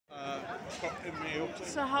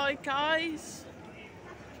So hi guys,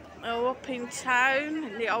 we're up in town,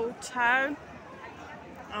 in the old town,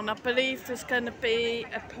 and I believe there's going to be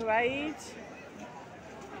a parade.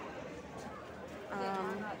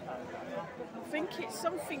 I think it's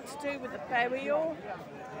something to do with the burial.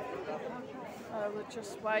 We're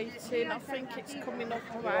just waiting. I think it's coming up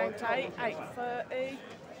around 8:30.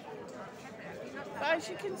 But as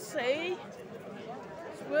you can see,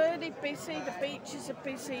 it's really busy. The beaches are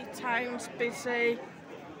busy, town's busy.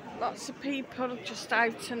 Lots of people just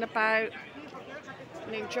out and about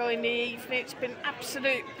and enjoying the evening. It's been an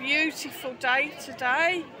absolute beautiful day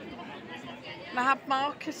today. And I have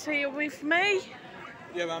Marcus here with me.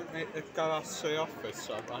 You want me to go ask the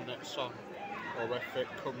officer when it's on, or if it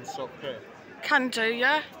comes up here? Can do,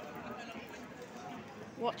 yeah?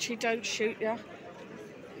 Watch you don't shoot you.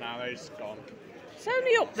 No, he's gone. It's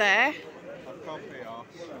only up there. I can't be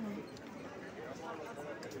asked.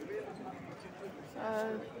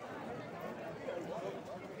 So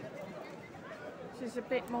this is a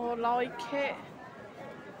bit more like it.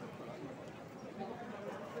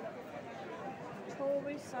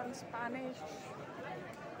 Tourists and Spanish.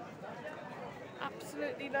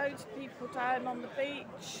 Absolutely loads of people down on the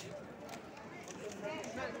beach.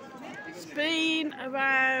 It's been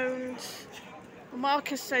around, well,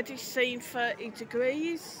 Marcus said he's seen 30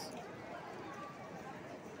 degrees.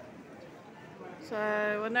 So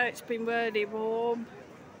I know it's been really warm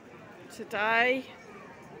today.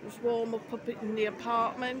 It was warm up in the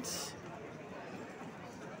apartment. So,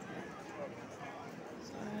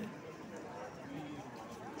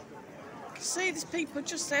 you can see there's people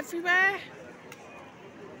just everywhere.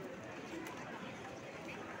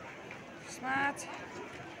 It's mad.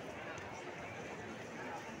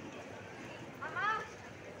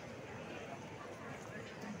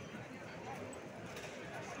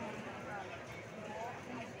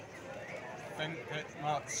 I think it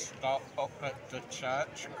might start up at the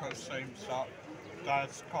church because it seems like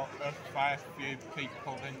there's quite a fair few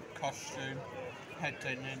people in costume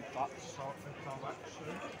heading in that sort of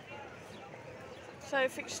direction. So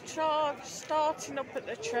if it's starting up at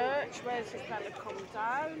the church, where's it going to come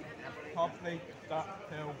down? Probably that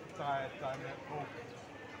hill there, then it will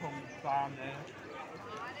come down here,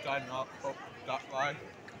 then up that way.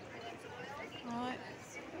 Right.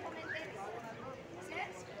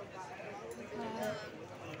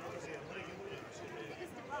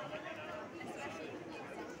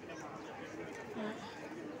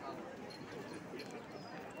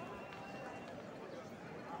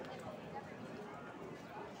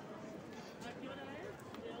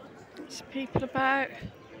 There's people about,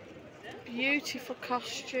 beautiful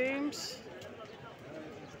costumes.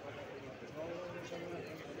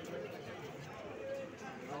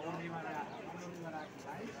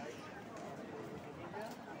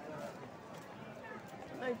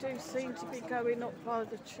 They do seem to be going up by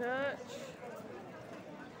the church.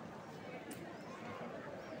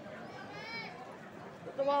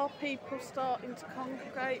 But there are people starting to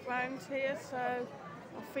congregate round here, so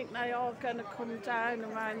I think they are going to come down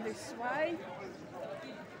around this way.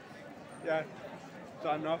 Yeah,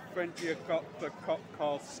 then I think you've got the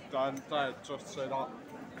cocktail stand there just to not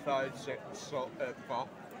close it sort of off.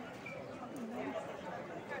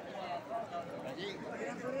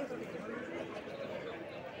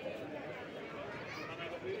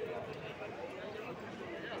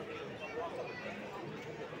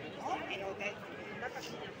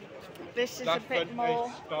 This is a bit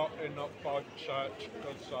more. Starting up by church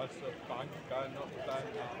because there's a bank going up there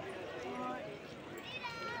now.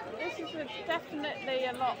 This is definitely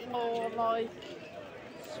a lot more like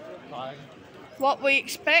Spain. What we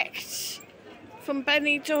expect from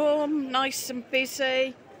Benidorm. Nice and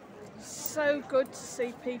busy. So good to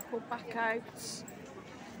see people back out.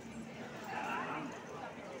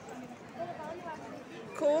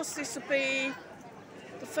 Of course, this will be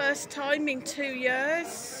the first time in 2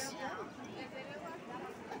 years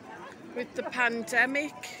with the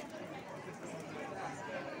pandemic.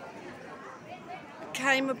 It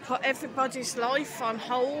came and put everybody's life on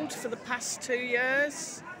hold for the past 2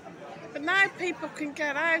 years. But now people can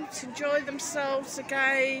get out, enjoy themselves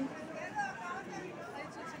again.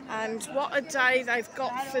 And what a day they've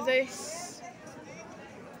got for this.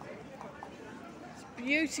 It's a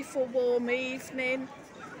beautiful warm evening.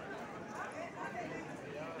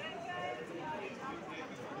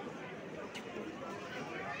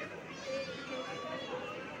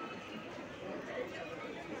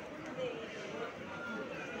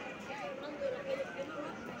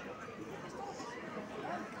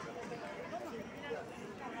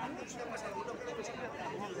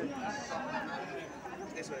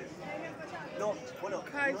 Eso es. No.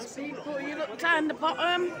 Okay, people, you look down the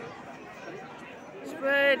bottom. It's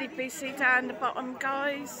really busy down the bottom,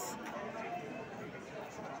 guys.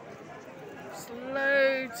 There's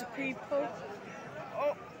loads of people.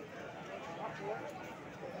 Oh.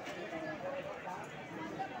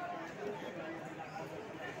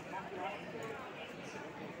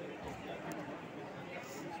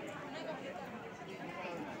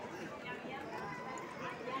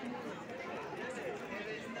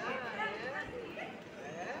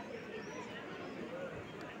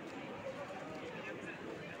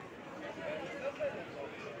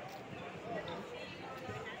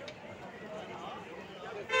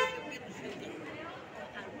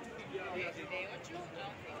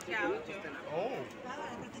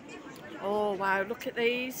 Oh wow, look at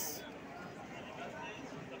these.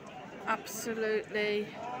 Absolutely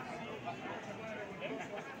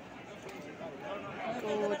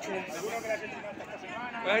gorgeous.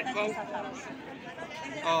 Right, well.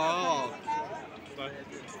 Oh.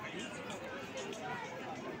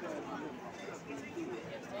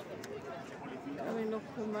 Going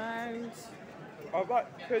up and round. I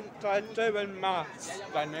reckon they're doing maths,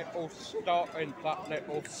 then it'll start in that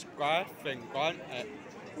little square thing, won't it?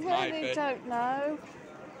 Well, Maybe. they don't know.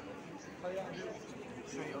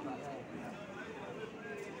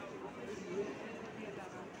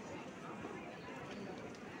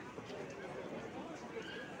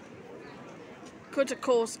 Could of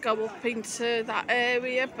course go up into that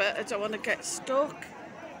area, but I don't want to get stuck.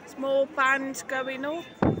 There's more bands going up.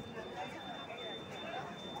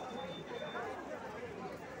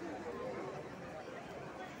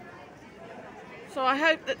 So I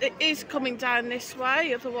hope that it is coming down this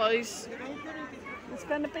way, otherwise it's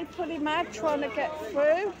going to be pretty mad trying to get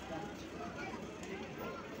through.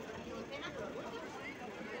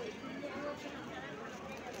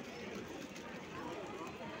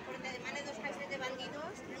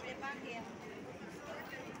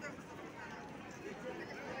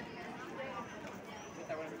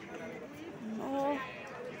 More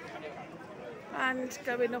and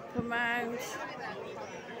going up and round.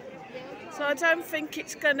 So I don't think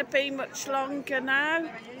it's going to be much longer now.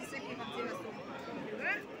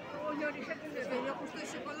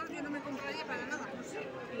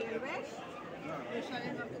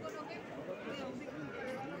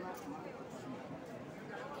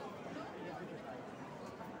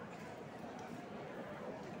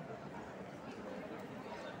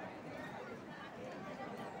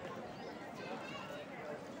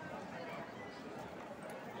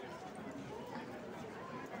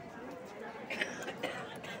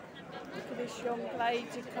 This young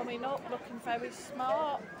lady coming up, looking very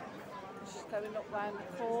smart. She's going up round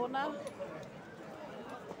the corner.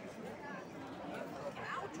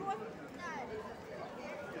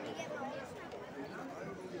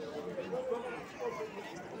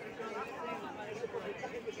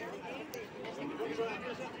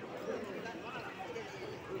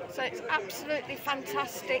 So it's absolutely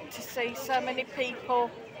fantastic to see so many people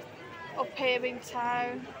up here in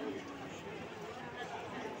town.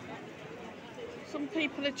 Some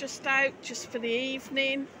people are just out just for the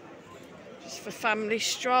evening, just for family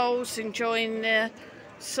strolls, enjoying the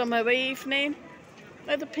summer evening.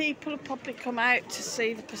 Other people have probably come out to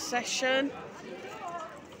see the procession.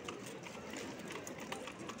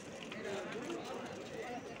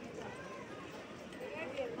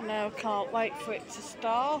 I know, I can't wait for it to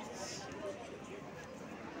start.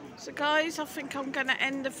 So guys, I think I'm going to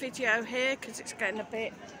end the video here because it's getting a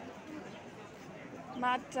bit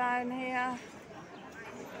mad down here.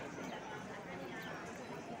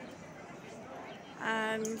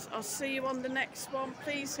 And I'll see you on the next one.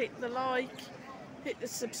 Please hit the like, hit the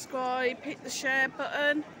subscribe, hit the share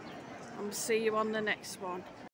button, and we'll see you on the next one.